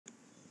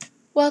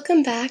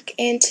Welcome back,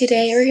 and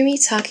today we're going to be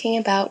talking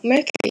about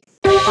Mercury.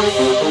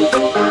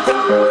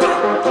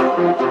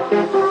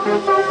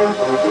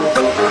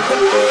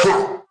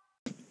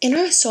 In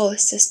our solar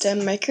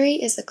system, Mercury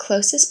is the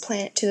closest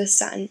planet to the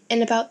Sun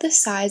and about the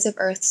size of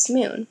Earth's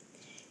moon.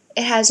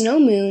 It has no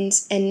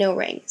moons and no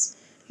rings.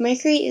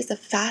 Mercury is the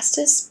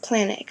fastest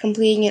planet,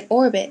 completing an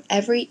orbit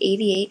every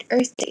 88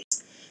 Earth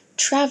days,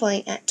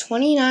 traveling at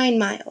 29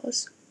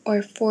 miles,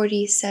 or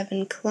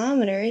 47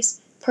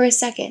 kilometers per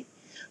second,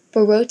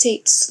 but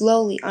rotates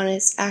slowly on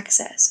its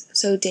axis,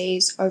 so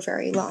days are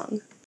very long.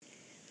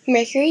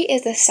 Mercury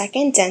is the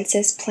second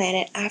densest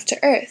planet after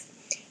Earth,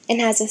 and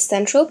has a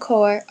central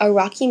core, a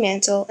rocky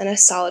mantle, and a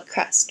solid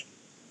crust.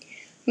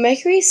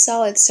 Mercury's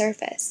solid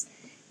surface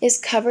is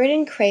covered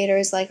in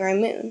craters like our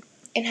moon,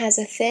 and has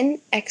a thin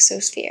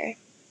exosphere.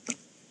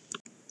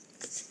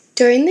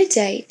 During the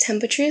day,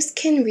 temperatures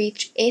can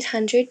reach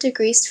 800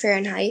 degrees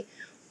Fahrenheit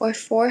or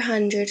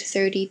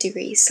 430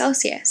 degrees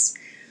Celsius.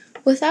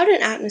 Without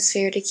an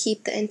atmosphere to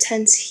keep the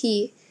intense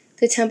heat,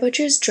 the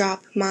temperatures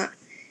drop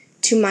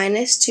to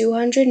minus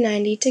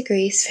 290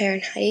 degrees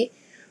Fahrenheit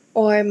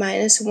or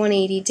minus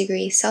 180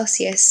 degrees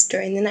Celsius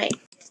during the night.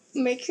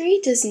 Mercury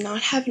does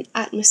not have an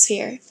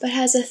atmosphere, but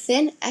has a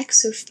thin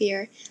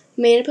exosphere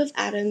made up of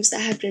atoms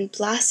that have been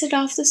blasted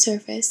off the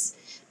surface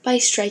by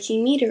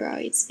striking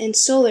meteoroids and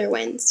solar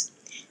winds.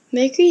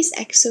 Mercury's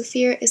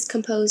exosphere is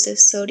composed of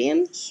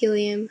sodium,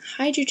 helium,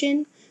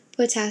 hydrogen,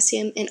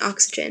 potassium, and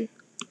oxygen.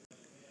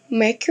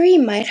 Mercury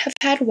might have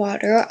had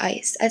water or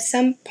ice at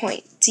some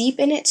point deep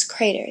in its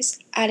craters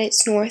at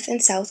its north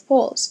and south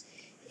poles.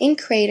 In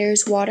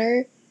craters,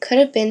 water could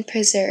have been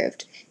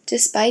preserved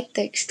despite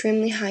the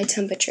extremely high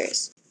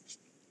temperatures.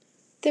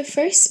 The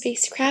first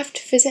spacecraft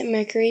to visit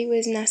Mercury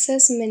was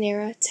NASA's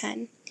Venera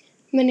 10.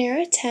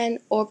 Venera 10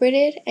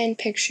 orbited and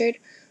pictured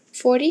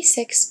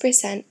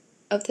 46%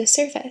 of the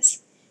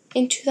surface.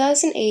 In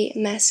 2008,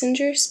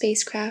 Messenger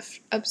spacecraft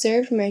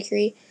observed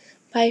Mercury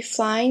by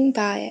flying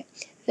by it,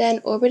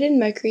 then orbited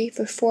Mercury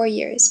for 4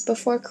 years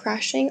before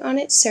crashing on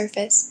its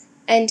surface,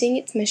 ending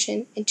its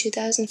mission in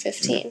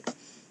 2015.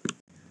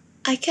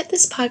 I kept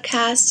this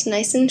podcast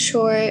nice and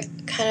short,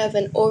 kind of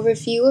an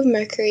overview of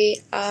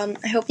Mercury. I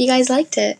hope you guys liked it.